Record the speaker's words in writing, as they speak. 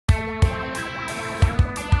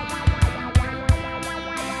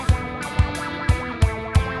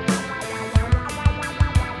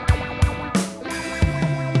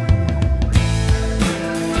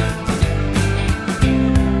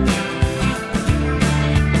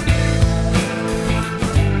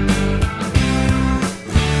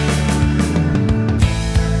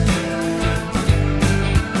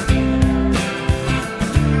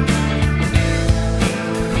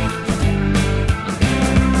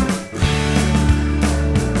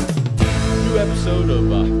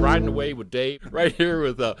episode of Riding Away with Dave, right here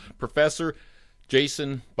with Professor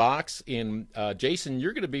Jason Box. And Jason,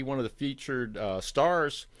 you're going to be one of the featured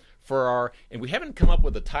stars for our, and we haven't come up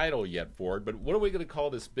with a title yet for it, but what are we going to call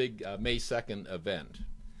this big May 2nd event?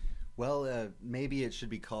 Well, maybe it should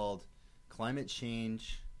be called Climate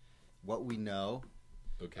Change, What We Know,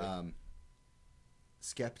 Okay.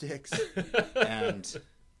 Skeptics, and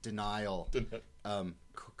Denial,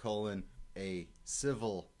 colon, a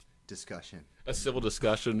civil discussion. A civil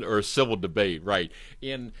discussion or a civil debate, right.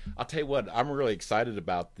 And I'll tell you what, I'm really excited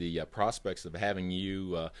about the prospects of having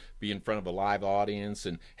you be in front of a live audience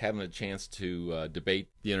and having a chance to debate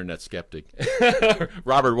the internet skeptic,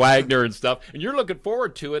 Robert Wagner and stuff. And you're looking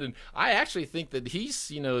forward to it. And I actually think that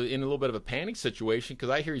he's, in a little bit of a panic situation,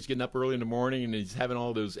 because I hear he's getting up early in the morning and he's having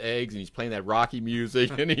all those eggs and he's playing that Rocky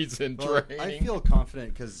music and he's in training. I feel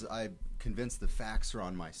confident because I'm convinced the facts are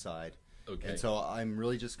on my side. Okay. And so I'm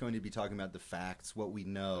really just going to be talking about the facts, what we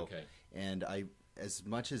know. Okay. And I, as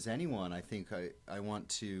much as anyone, I think I want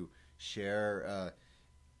to share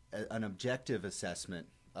an objective assessment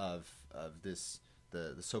of this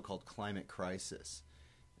the so-called climate crisis.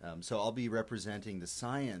 So I'll be representing the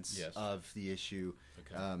science Yes. of the issue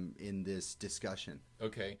in this discussion.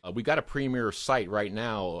 Okay. We got a premier site right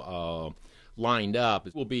now lined up.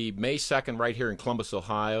 It will be May 2nd right here in Columbus,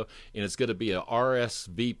 Ohio, and it's going to be a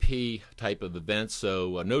RSVP type of event,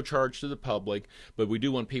 so no charge to the public, but we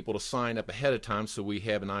do want people to sign up ahead of time so we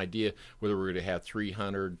have an idea whether we're going to have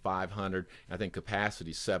 300, 500, I think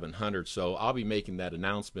capacity 700, so I'll be making that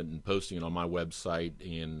announcement and posting it on my website,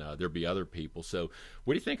 and there'll be other people. So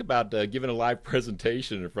what do you think about giving a live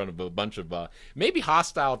presentation in front of a bunch of maybe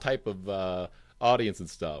hostile type of audience and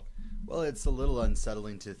stuff? Well, it's a little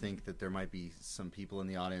unsettling to think that there might be some people in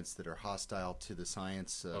the audience that are hostile to the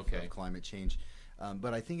science of climate change.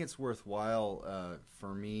 But I think it's worthwhile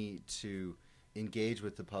for me to engage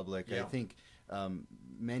with the public. Yeah. I think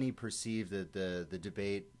many perceive that the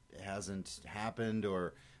debate hasn't happened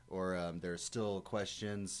or there are still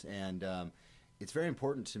questions. And it's very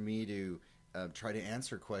important to me to try to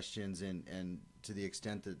answer questions and to the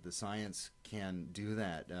extent that the science can do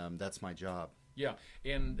that. That's my job. Yeah,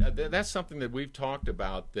 and that's something that we've talked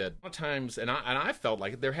about, that a lot of times, and I felt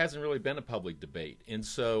like there hasn't really been a public debate. And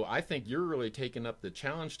so I think you're really taking up the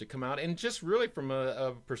challenge to come out, and just really from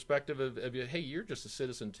a perspective of hey, you're just a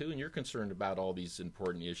citizen too, and you're concerned about all these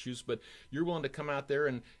important issues, but you're willing to come out there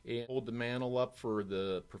and hold the mantle up for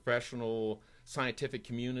the professional scientific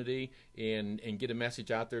community and get a message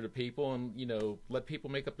out there to people, and let people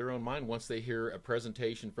make up their own mind once they hear a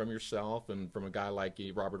presentation from yourself and from a guy like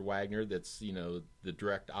Robert Wagner that's the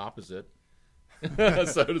direct opposite,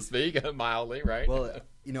 so to speak, mildly, right? Well,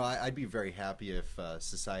 I'd be very happy if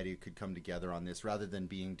society could come together on this rather than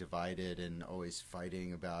being divided and always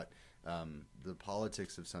fighting about the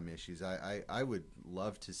politics of some issues. I would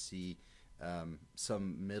love to see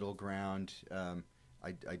some middle ground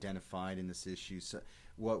identified in this issue. So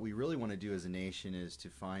what we really want to do as a nation is to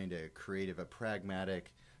find a creative, a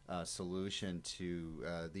pragmatic solution to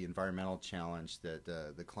the environmental challenge that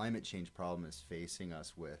the climate change problem is facing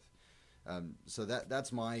us with. So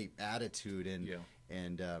that's my attitude,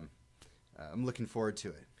 and I'm looking forward to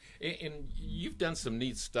it. And you've done some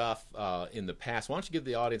neat stuff in the past. Why don't you give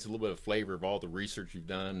the audience a little bit of flavor of all the research you've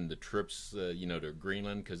done and the trips, to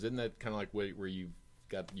Greenland? Because isn't that kind of like where you've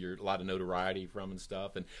got a lot of notoriety from and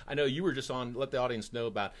stuff? And I know you were just on, let the audience know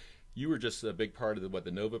about, you were just a big part of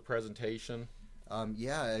the NOVA presentation.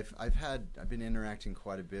 Yeah, I've been interacting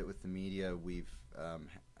quite a bit with the media. We've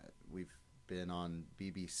been on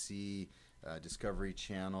BBC, Discovery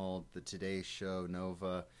Channel, the Today Show,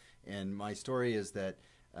 NOVA, and my story is that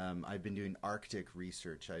I've been doing Arctic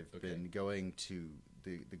research. I've been going to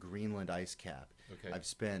the Greenland ice cap. I've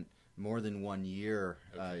spent more than 1 year,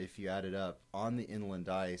 if you add it up, on the inland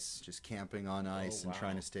ice, just camping on ice and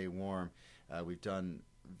trying to stay warm. We've done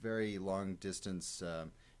very long distance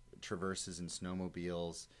traverses in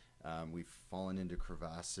snowmobiles. We've fallen into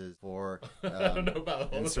crevasses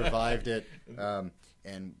and survived it.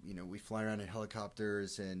 And we fly around in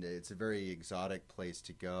helicopters, and it's a very exotic place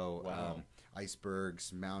to go. Wow.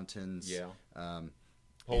 Icebergs, mountains. Yeah.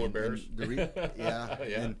 Polar bears.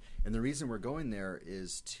 And the reason we're going there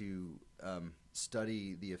is to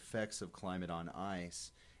study the effects of climate on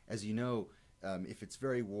ice. As you know, if it's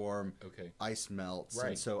very warm, ice melts,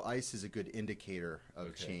 and so ice is a good indicator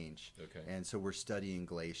of change. And so we're studying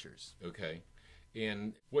glaciers.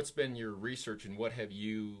 And what's been your research, and what have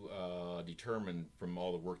you determined from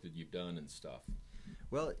all the work that you've done and stuff?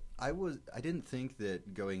 Well, I didn't think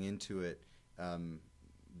that going into it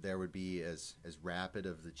there would be as rapid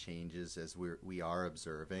of the changes as we are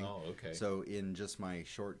observing. Oh, okay. So in just my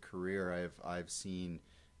short career, I've seen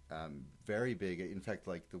very big, in fact,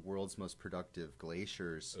 like the world's most productive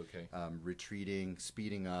glaciers, Okay. Retreating,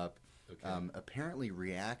 speeding up, Okay. apparently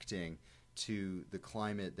reacting to the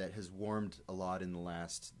climate that has warmed a lot in the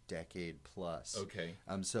last decade plus. Okay.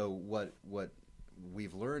 So what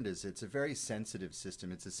we've learned is it's a very sensitive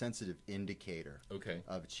system. It's a sensitive indicator Okay.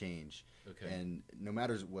 of change. Okay. And no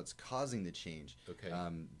matter what's causing the change, Okay.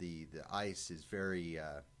 the ice is very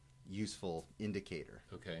useful indicator.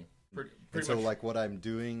 Okay. And Pretty so much. like what I'm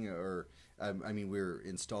doing, or I mean, we're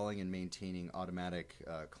installing and maintaining automatic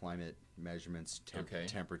climate measurements, Okay.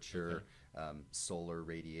 temperature, solar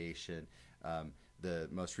radiation. The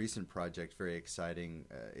most recent project, very exciting,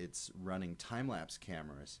 it's running time-lapse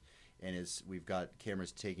cameras. And we've got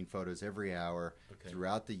cameras taking photos every hour Okay.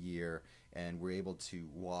 throughout the year, and we're able to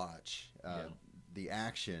watch the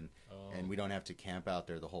action, and we don't have to camp out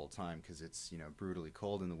there the whole time because it's brutally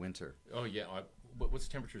cold in the winter. Oh yeah. What's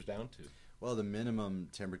the temperatures down to? Well, the minimum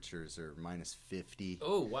temperatures are minus 50.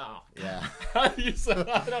 Oh wow. Yeah. I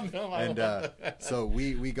don't know. And so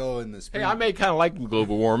we go in the spring. Hey, I may kind of like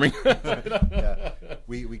global warming. Yeah.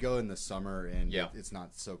 We go in the summer, and Yeah. it's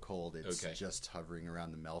not so cold. It's Okay. just hovering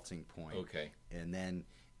around the melting point. Okay. And then,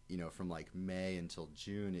 from like May until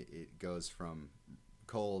June, it goes from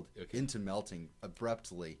cold Okay. into melting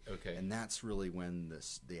abruptly. Okay. And that's really when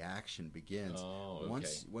the action begins. Oh, okay.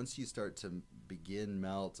 Once you start to begin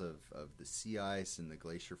melt of the sea ice and the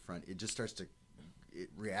glacier front, it just starts to, it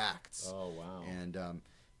reacts. Oh wow.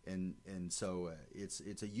 And so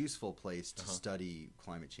it's a useful place to study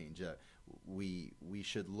climate change. We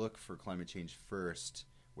should look for climate change first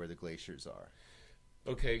where the glaciers are.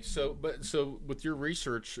 Okay, so with your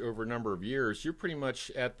research over a number of years, you're pretty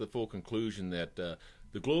much at the full conclusion that the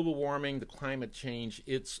global warming, the climate change,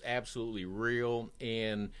 it's absolutely real,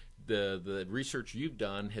 and the research you've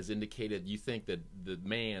done has indicated you think that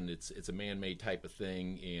it's a man-made type of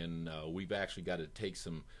thing, and we've actually got to take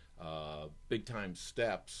some big time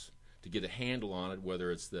steps to get a handle on it,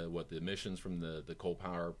 whether it's the emissions from the coal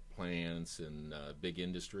power plants and big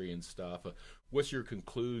industry and stuff. What's your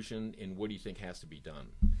conclusion, and what do you think has to be done?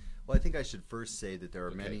 Well, I think I should first say that there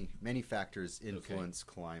are Okay. many factors influence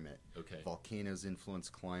climate. Okay. Volcanoes influence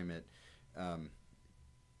climate.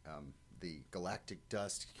 The galactic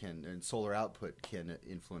dust and solar output can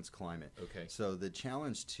influence climate. Okay. So the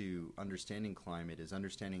challenge to understanding climate is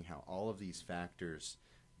understanding how all of these factors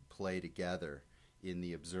play together in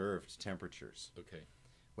the observed temperatures. Okay.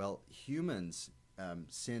 Well, humans,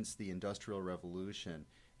 since the Industrial Revolution,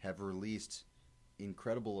 have released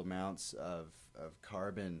incredible amounts of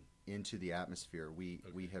carbon into the atmosphere.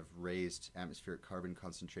 We have raised atmospheric carbon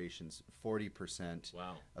concentrations 40%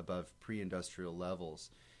 Wow. above pre-industrial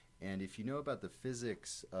levels. And if you know about the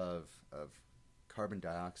physics of carbon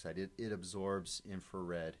dioxide, it absorbs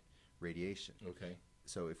infrared radiation. Okay.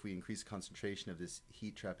 So if we increase concentration of this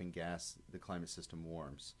heat-trapping gas, the climate system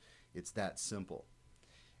warms. It's that simple.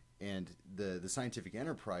 And the scientific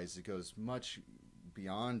enterprise, it goes much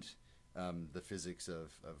beyond the physics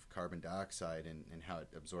of carbon dioxide and how it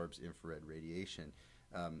absorbs infrared radiation.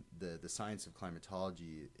 The science of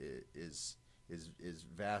climatology is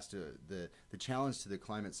vast. The challenge to the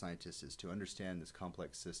climate scientists is to understand this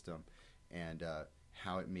complex system and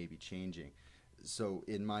how it may be changing. So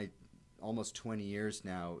in my almost 20 years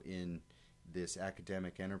now in this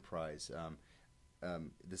academic enterprise,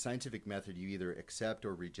 the scientific method, you either accept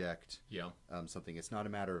or reject something. It's not a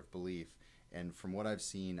matter of belief. And from what I've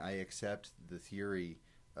seen, I accept the theory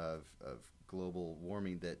of global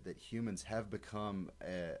warming, that humans have become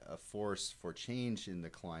a force for change in the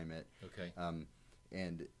climate. Okay.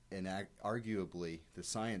 And arguably, the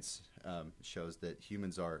science shows that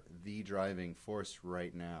humans are the driving force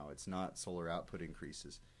right now. It's not solar output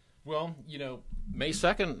increases. Well, May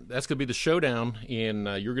 2nd, that's going to be the showdown, and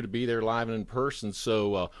you're going to be there live and in person.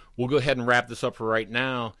 So we'll go ahead and wrap this up for right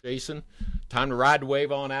now. Jason, time to ride the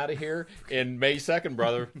wave on out of here. And May 2nd,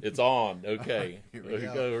 brother, it's on. Okay. Here we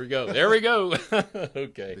go. Here we go. There we go.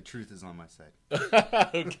 Okay. The truth is on my side.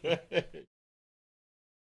 Okay.